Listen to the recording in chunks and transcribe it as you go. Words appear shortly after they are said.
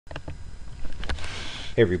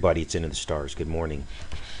Hey everybody, it's Into the Stars. Good morning.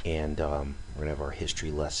 And we're going to have our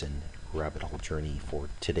history lesson rabbit hole journey for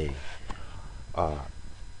today.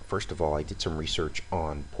 First of all, I did some research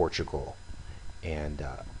on Portugal. And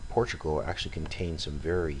Portugal actually contains some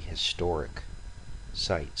very historic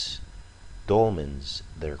sites. Dolmens,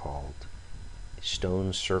 they're called.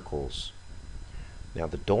 Stone circles. Now,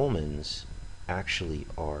 the dolmens actually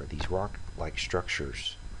are these rock like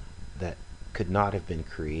structures that could not have been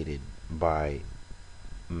created by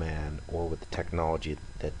man or with the technology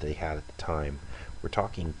that they had at the time. We're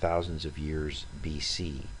talking thousands of years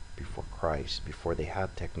BC, before Christ, before they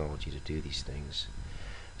had technology to do these things.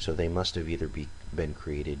 So they must have either been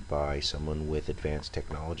created by someone with advanced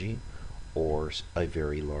technology or a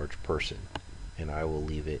very large person. And I will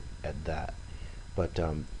leave it at that. But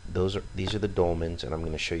these are the dolmens, and I'm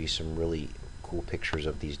going to show you some really cool pictures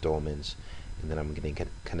of these dolmens, and then I'm going to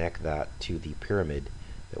connect that to the pyramid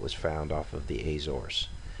that was found off of the Azores.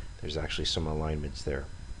 There's actually some alignments there.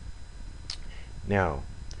 Now,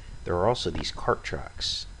 there are also these cart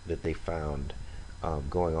tracks that they found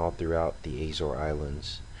going all throughout the Azore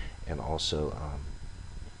Islands and also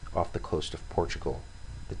off the coast of Portugal.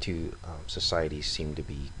 The two societies seem to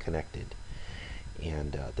be connected,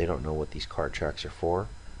 and they don't know what these cart tracks are for,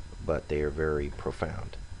 but they are very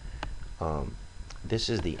profound. This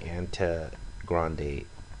is the Ante Grande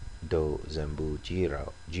do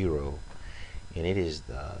Giro, and it is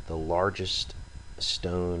the largest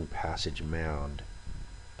stone passage mound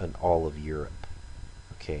in all of Europe.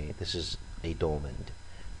 Okay, this is a dolmen.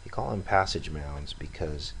 They call them passage mounds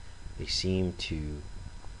because they seem to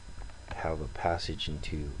have a passage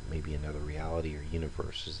into maybe another reality or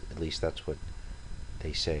universe. At least that's what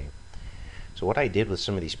they say. So what I did with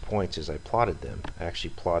some of these points is I plotted them. I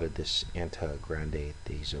actually plotted this Ante Grande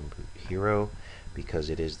de Hero because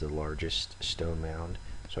it is the largest stone mound.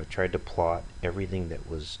 So I tried to plot everything that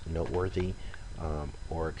was noteworthy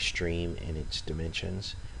or extreme in its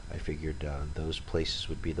dimensions. I figured those places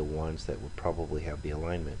would be the ones that would probably have the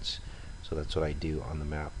alignments. So that's what I do on the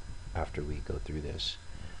map after we go through this.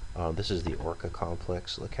 This is the Orca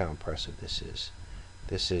complex. Look how impressive this is.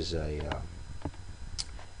 This is a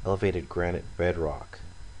elevated granite bedrock.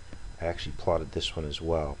 I actually plotted this one as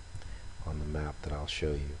well on the map that I'll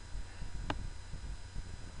show you.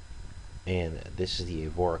 And this is the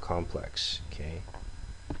Avora complex. Okay,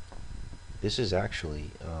 this is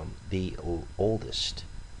actually the oldest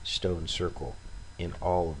stone circle in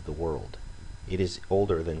all of the world. It is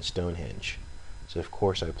older than Stonehenge, so of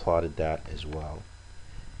course I plotted that as well.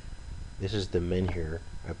 This is the Menhir.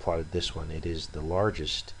 I plotted this one. It is the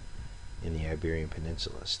largest in the Iberian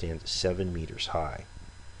Peninsula. It stands 7 meters high,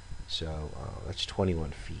 so that's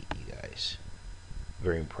 21 feet, you guys.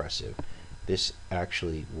 Very impressive. This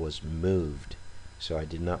actually was moved, so I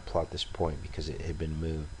did not plot this point because it had been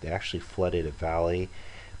moved. They actually flooded a valley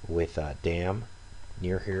with a dam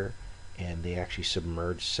near here, and they actually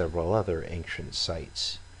submerged several other ancient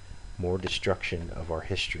sites. More destruction of our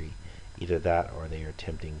history. Either that or they are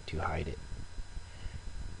attempting to hide it.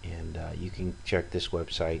 And you can check this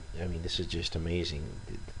website. I mean, this is just amazing.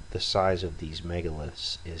 The size of these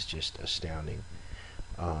megaliths is just astounding.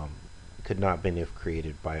 Could not have been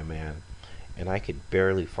created by a man. And I could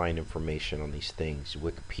barely find information on these things.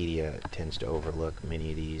 Wikipedia tends to overlook many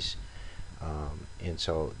of these. And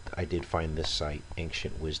so I did find this site,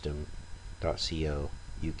 ancientwisdom.co,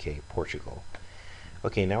 UK, Portugal.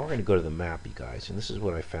 Okay, now we're going to go to the map, you guys. And this is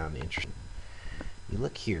what I found interesting. You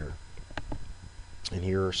look here, and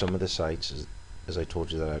here are some of the sites, as I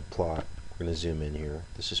told you that I'd plot. We're going to zoom in here.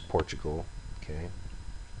 This is Portugal, okay?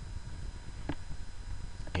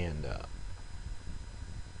 And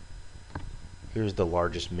here's the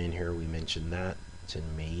largest menhir. We mentioned that. It's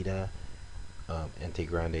in Maida, Ante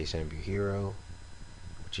Grande Sambuhiro,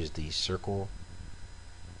 which is the circle.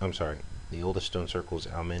 I'm sorry, the oldest stone circle is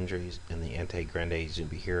Almendres, and the Ante Grande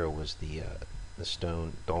Sambuhiro was the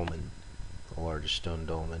stone dolmen, the largest stone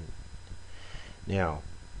dolmen. Now,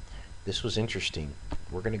 this was interesting.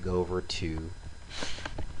 We're going to go over to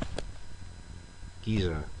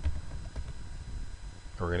Giza.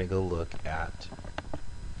 We're going to go look at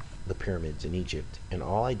the pyramids in Egypt. And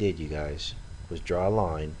all I did, you guys, was draw a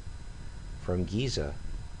line from Giza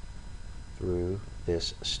through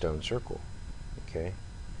this stone circle. Okay?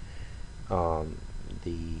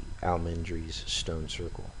 The Almendres stone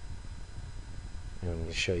circle. And I'm going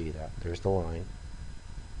to show you that. There's the line.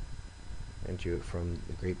 And drew it from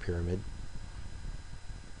the Great Pyramid.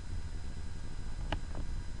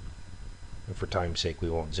 And for time's sake, we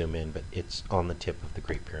won't zoom in, but it's on the tip of the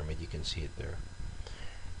Great Pyramid. You can see it there.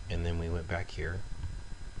 And then we went back here.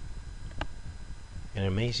 An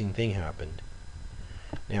amazing thing happened.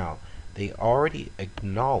 Now, they already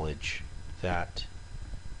acknowledge that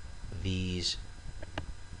these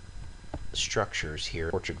structures here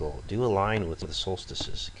in Portugal do align with the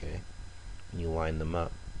solstices, okay? When you line them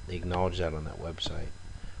up, they acknowledge that on that website.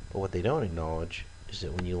 But what they don't acknowledge is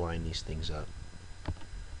that when you line these things up,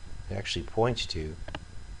 it actually points to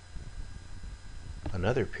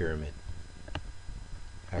another pyramid.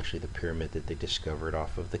 Actually, the pyramid that they discovered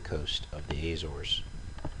off of the coast of the Azores.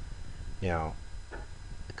 Now,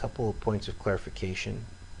 a couple of points of clarification.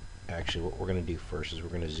 Actually, what we're going to do first is we're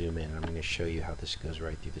going to zoom in. I'm going to show you how this goes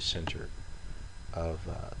right through the center of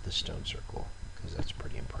the stone circle, because that's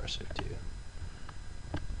pretty impressive too.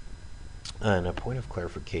 And a point of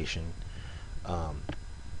clarification,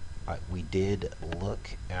 we did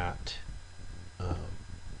look at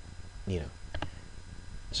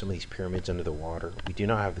some of these pyramids under the water. We do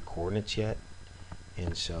not have the coordinates yet,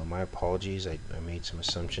 and so my apologies. I made some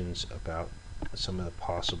assumptions about some of the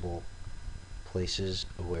possible places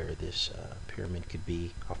where this pyramid could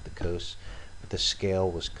be off the coast, but the scale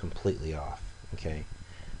was completely off. Okay,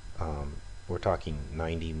 we're talking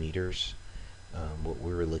 90 meters. What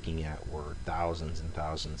we were looking at were thousands and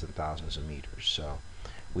thousands and thousands of meters. So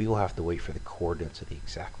we will have to wait for the coordinates of the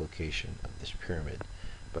exact location of this pyramid,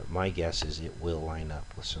 but my guess is it will line up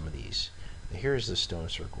with some of these. Now, here's the stone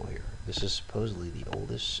circle here. This is supposedly the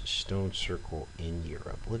oldest stone circle in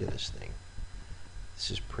Europe. Look at this thing. This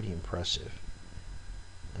is pretty impressive.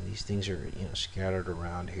 And these things are, scattered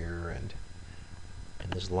around here, and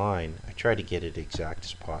this line, I try to get it exact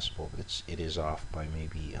as possible, but it is off by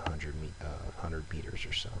maybe 100 meters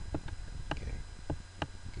or so. Okay,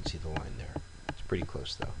 you can see the line there. It's pretty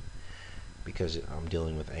close though, because I'm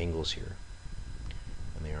dealing with angles here,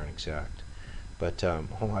 and they aren't exact. But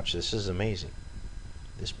watch, this is amazing.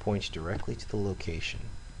 This points directly to the location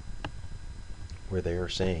where they are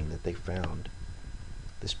saying that they found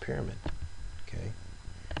this pyramid. Okay,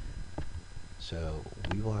 so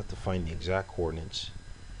we will have to find the exact coordinates,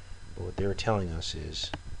 but what they're telling us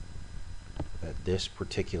is that this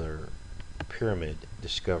particular pyramid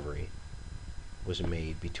discovery was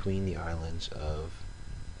made between the islands of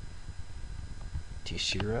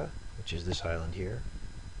Tisira, which is this island here.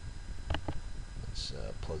 Let's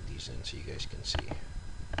plug these in so you guys can see.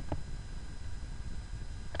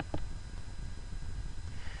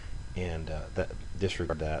 And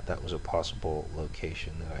disregard that was a possible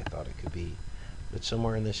location that I thought it could be, but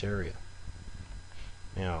somewhere in this area.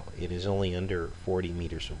 Now, it is only under 40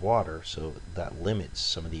 meters of water, so that limits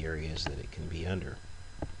some of the areas that it can be under.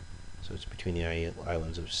 So it's between the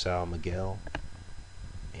islands of São Miguel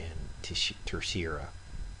and Terceira,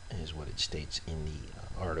 is what it states in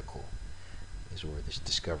the article, is where this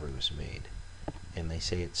discovery was made. And they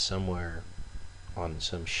say it's somewhere on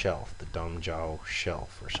some shelf, the Domjao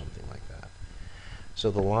shelf or something like that.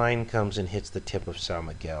 So the line comes and hits the tip of São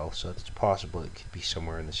Miguel, so it's possible it could be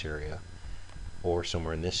somewhere in this area, or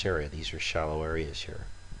somewhere in this area. These are shallow areas here,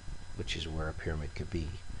 which is where a pyramid could be.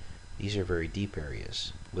 These are very deep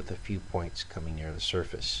areas with a few points coming near the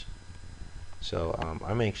surface. So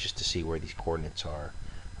I'm anxious to see where these coordinates are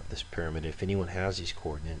of this pyramid. If anyone has these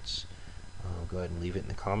coordinates, go ahead and leave it in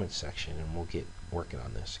the comments section and we'll get working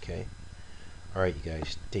on this. Okay? Alright, you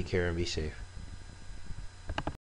guys, take care and be safe.